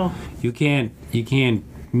Montreal, you can't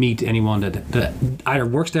meet anyone that either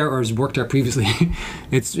works there or has worked there previously.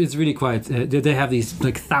 It's really quite. They have these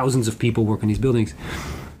like thousands of people working in these buildings,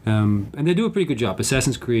 and they do a pretty good job.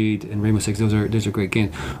 Assassin's Creed and Rainbow Six, those are great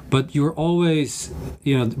games. But you're always,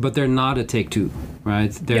 but they're not a Take-Two,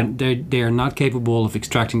 right? They are not capable of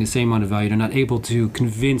extracting the same amount of value. They're not able to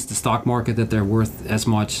convince the stock market that they're worth as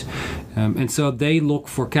much, and so they look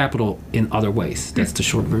for capital in other ways. That's the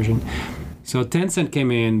short version. So Tencent came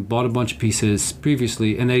in, bought a bunch of pieces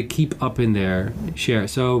previously, and they keep up in their share.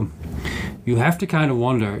 So you have to kind of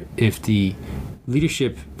wonder if the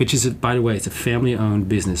leadership, which is, by the way, it's a family-owned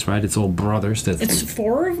business, right? It's all brothers. It's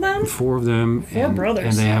four of them? Four of them. Four brothers.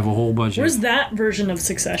 And they have a whole bunch Where's that version of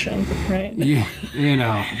Succession, right? Yeah,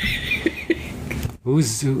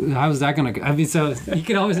 how's that gonna go? I mean, so you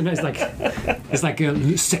can always imagine it's like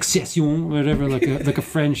a succession, whatever, like a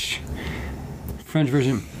French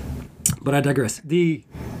version. But I digress. The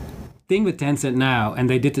thing with Tencent now, and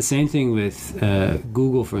they did the same thing with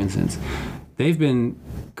Google, for instance, they've been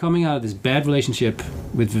coming out of this bad relationship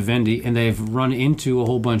with Vivendi, and they've run into a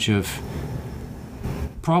whole bunch of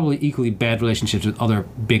probably equally bad relationships with other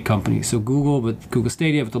big companies. So Google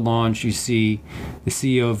Stadia at the launch, you see the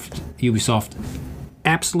CEO of Ubisoft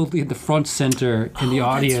absolutely at the front center in the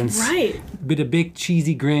audience. That's right. With a big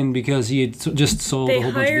cheesy grin because he had just sold a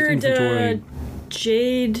whole bunch of his inventory.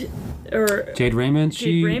 Jade or Jade Raymond.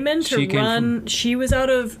 Jade Raymond to run. She was out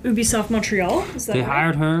of Ubisoft Montreal. Is that They right?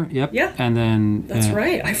 hired her. Yep. Yeah. And then that's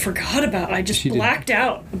right. I forgot about. I just blacked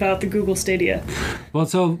out about the Google Stadia. Well,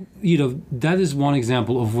 so that is one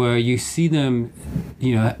example of where you see them,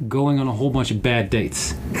 going on a whole bunch of bad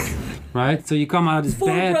dates. Right, so you come out of this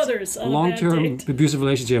bad, long-term abusive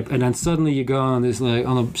relationship, and then suddenly you go on this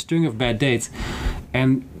on a string of bad dates.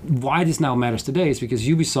 And why this now matters today is because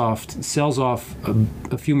Ubisoft sells off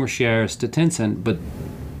a few more shares to Tencent, but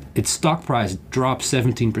its stock price dropped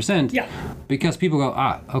 17%. Yeah. Because people go,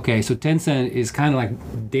 okay, so Tencent is kind of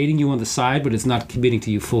like dating you on the side, but it's not committing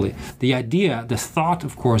to you fully. The thought,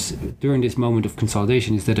 of course, during this moment of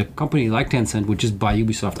consolidation is that a company like Tencent would just buy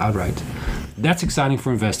Ubisoft outright. That's exciting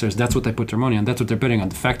for investors. That's what they put their money on. That's what they're betting on.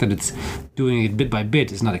 The fact that it's doing it bit by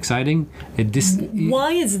bit is not exciting.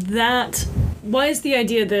 Why is that? Why is the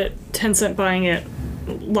idea that Tencent buying it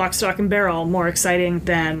lock, stock, and barrel more exciting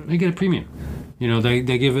than... They get a premium.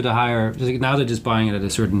 They give it a higher... Now they're just buying it at a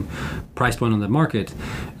certain price point on the market.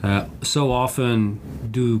 So often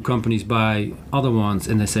do companies buy other ones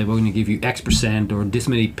and they say, we're going to give you X% or this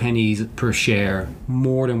many pennies per share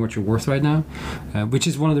more than what you're worth right now, which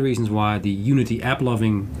is one of the reasons why the Unity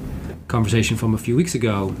AppLovin conversation from a few weeks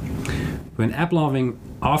ago, when AppLovin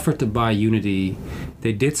offered to buy Unity,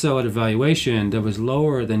 they did so at a valuation that was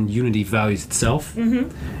lower than Unity values itself. Mm-hmm.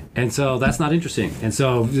 And so that's not interesting. And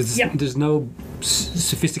so there's no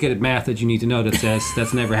sophisticated math that you need to know that says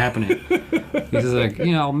that's never happening. It's like,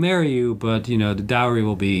 I'll marry you, but, the dowry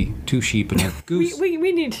will be 2 sheep and a goose. We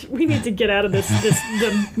need to get out of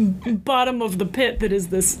the bottom of the pit that is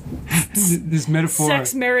this metaphor,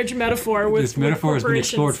 sex marriage metaphor. This metaphor has been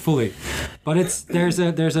explored fully. But there's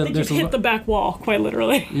a hit the back wall, quite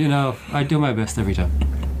literally. I do my best every time.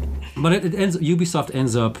 But Ubisoft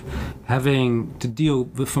ends up having to deal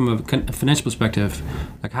with, from a financial perspective,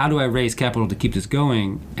 like how do I raise capital to keep this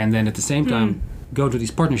going, and then at the same time go to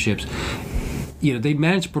these partnerships. They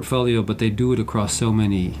manage a portfolio, but they do it across so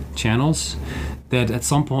many channels that at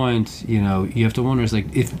some point, you have to wonder,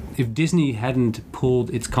 if Disney hadn't pulled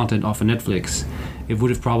its content off of Netflix, it would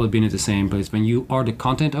have probably been at the same place. When you are the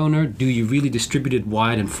content owner, do you really distribute it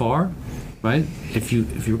wide and far? Right? If you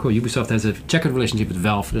recall, Ubisoft has a checkered relationship with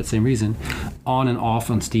Valve for that same reason, on and off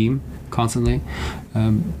on Steam constantly.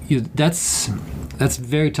 That's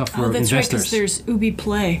very tough for investors. Right, because there's Ubi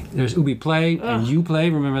Play. There's Ubi Play and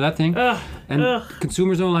Uplay. Remember that thing?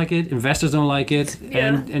 Consumers don't like it. Investors don't like it.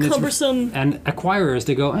 And cumbersome. And acquirers,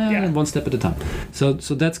 they go one step at a time. So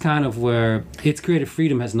that's kind of where its creative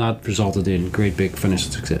freedom has not resulted in great big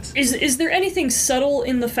financial success. Is there anything subtle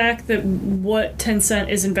in the fact that what Tencent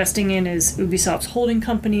is investing in is Ubisoft's holding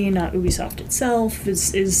company, not Ubisoft itself?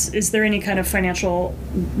 Is there any kind of financial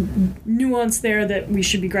nuance there that we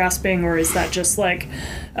should be grasping, or is that just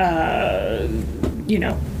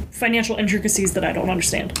financial intricacies that I don't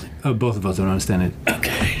understand? Both of us don't understand it.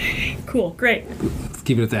 Okay, cool, great. Let's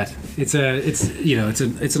keep it at that. It's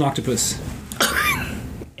an octopus.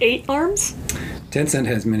 8 arms? Tencent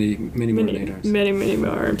has many more than 8 arms. Many more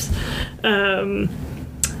arms.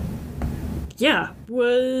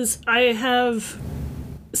 I have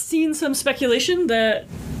seen some speculation that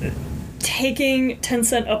taking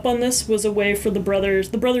Tencent up on this was a way for the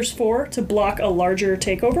Brothers 4 to block a larger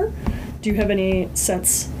takeover. Do you have any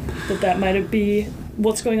sense that might be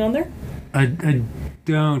what's going on there? I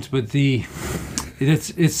don't, but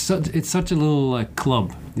it's such a little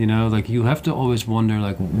club, you have to always wonder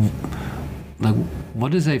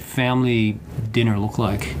what does a family dinner look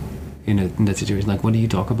like in that situation? What do you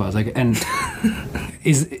talk about? So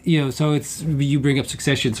it's, you bring up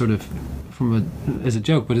Succession sort of as a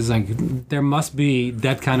joke, but it's there must be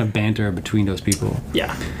that kind of banter between those people.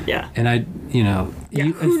 Yeah. And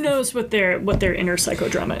who knows what their inner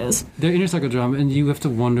psychodrama is? Their inner psychodrama, and you have to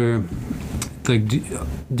wonder,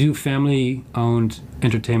 do family-owned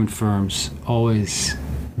entertainment firms always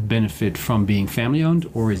benefit from being family-owned,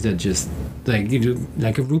 or is that just like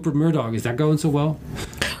a Rupert Murdoch? Is that going so well?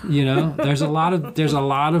 There's a lot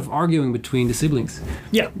of arguing between the siblings.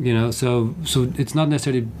 Yeah. So it's not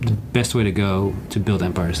necessarily the best way to go to build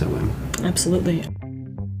empires that way. Absolutely.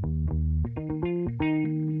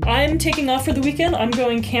 I'm taking off for the weekend. I'm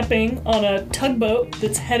going camping on a tugboat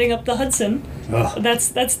that's heading up the Hudson. Ugh. That's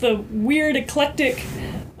the weird, eclectic,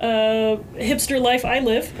 hipster life I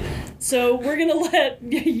live. So we're going to let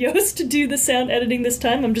Yost do the sound editing this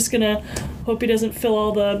time. I'm just going to hope he doesn't fill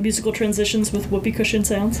all the musical transitions with whoopee cushion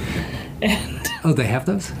sounds. And they have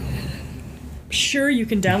those? Sure, you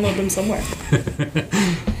can download them somewhere.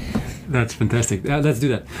 That's fantastic. Let's do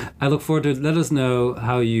that. I look forward to it. Let us know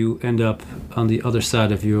how you end up on the other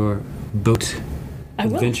side of your boat. I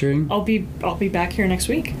will. adventuring. I'll be back here next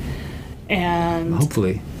week, and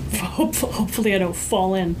Hopefully. hopefully I don't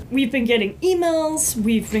fall in. We've been getting emails.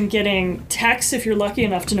 We've been getting texts. If you're lucky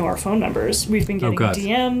enough to know our phone numbers, we've been getting God.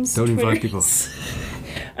 DMs. Don't invite Twitters. people.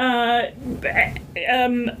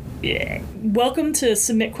 Welcome to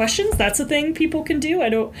submit questions. That's a thing people can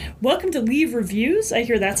do. Welcome to leave reviews. I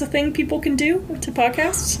hear that's a thing people can do to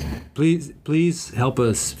podcasts. Please help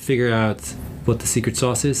us figure out what the secret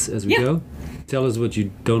sauce is as we go. Tell us what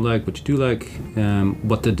you don't like, what you do like,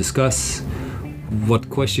 what to discuss, what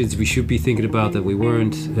questions we should be thinking about that we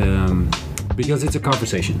weren't, because it's a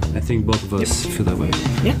conversation. I think both of us feel that way.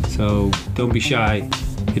 Yeah. So don't be shy.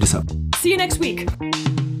 Hit us up. See you next week.